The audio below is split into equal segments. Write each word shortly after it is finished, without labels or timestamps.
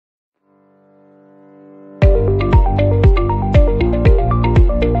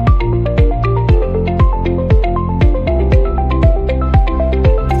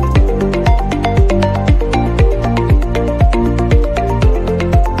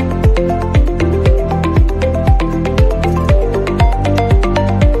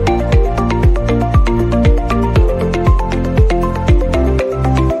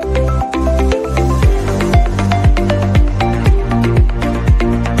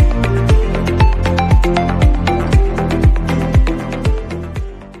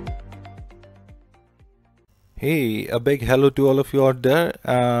a big hello to all of you out there,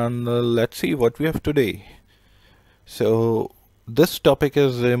 and let's see what we have today. So, this topic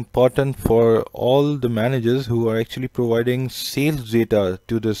is important for all the managers who are actually providing sales data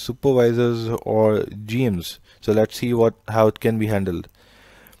to the supervisors or GMs. So, let's see how it can be handled.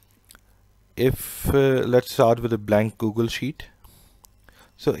 If let's start with a blank Google sheet.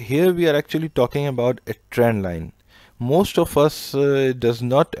 So here we are actually talking about a trend line. Most of us does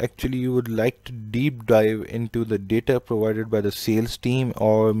not actually would like to deep dive into the data provided by the sales team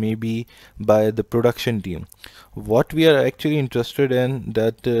or maybe by the production team. What we are actually interested in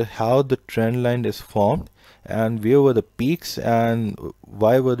that how the trend line is formed and where were the peaks and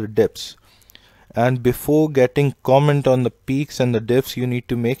why were the dips. And before getting comment on the peaks and the dips, you need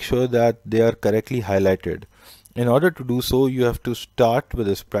to make sure that they are correctly highlighted. In order to do so, you have to start with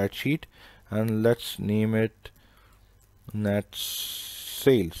a spreadsheet, and let's name it net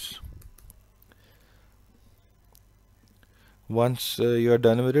sales. Once you are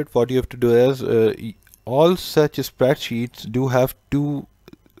done with it, what you have to do is all such spreadsheets do have two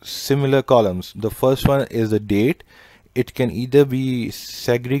similar columns. The first one is the date. It can either be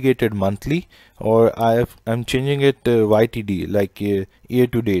segregated monthly, or I'm changing it YTD, like year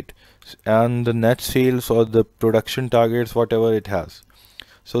to date, and the net sales or the production targets, whatever it has.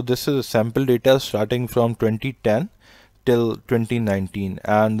 So this is sample data starting from 2010 till 2019,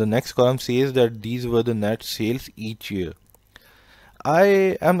 and the next column says that these were the net sales each year.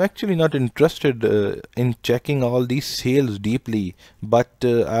 I am actually not interested in checking all these sales deeply, but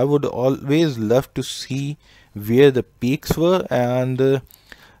I would always love to see where the peaks were and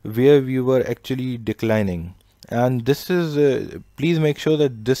where we were actually declining. And this is please make sure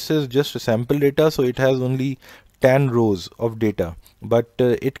that this is just a sample data, so it has only 10 rows of data, but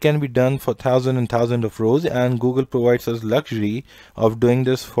it can be done for thousands and thousands of rows, and Google provides us luxury of doing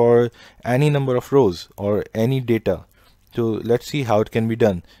this for any number of rows or any data. So let's see how it can be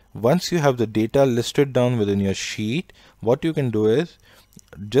done. Once you have the data listed down within your sheet, what you can do is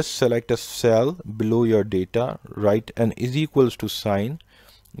just select a cell below your data, write an is equals to sign,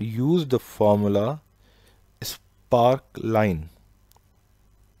 use the formula Sparkline.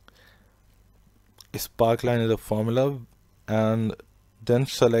 Sparkline is a formula, and then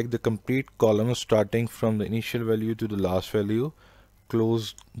select the complete column starting from the initial value to the last value,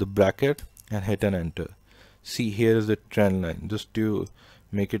 close the bracket and hit an enter. See, here is the trend line. Just to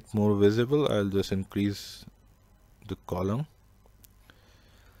make it more visible, I'll just increase the column.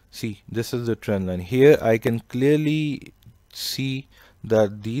 See, this is the trend line. Here I can clearly see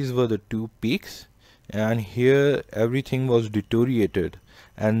that these were the two peaks, and here everything was deteriorated,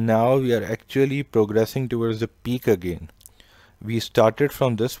 and now we are actually progressing towards the peak again. We started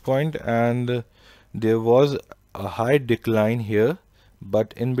from this point and there was a high decline here,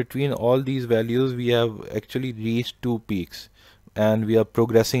 but in between all these values we have actually reached two peaks and we are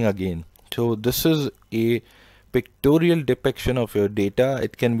progressing again. So this is a pictorial depiction of your data.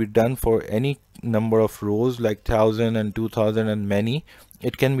 It can be done for any number of rows, like 1000 and 2000 and many.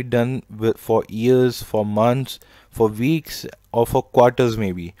 It can be done for years, for months, for weeks, or for quarters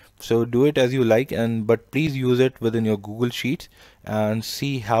maybe. So do it as you like, but please use it within your Google Sheets and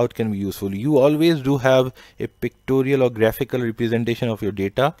see how it can be useful. You always do have a pictorial or graphical representation of your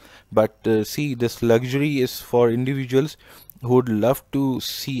data, but see, this luxury is for individuals who would love to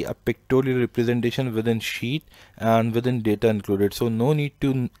see a pictorial representation within sheet and within data included. So no need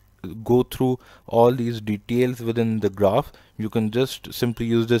to go through all these details within the graph. You can just simply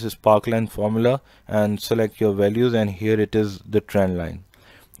use this Sparkline formula and select your values, and here it is, the trend line.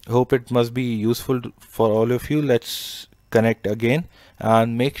 Hope it must be useful for all of you. Let's connect again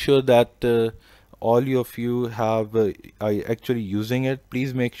and make sure that all of you have are actually using it.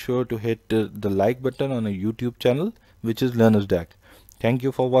 Please make sure to hit the like button on a YouTube channel, which is Learner's Deck. Thank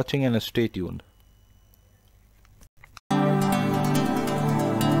you for watching and stay tuned.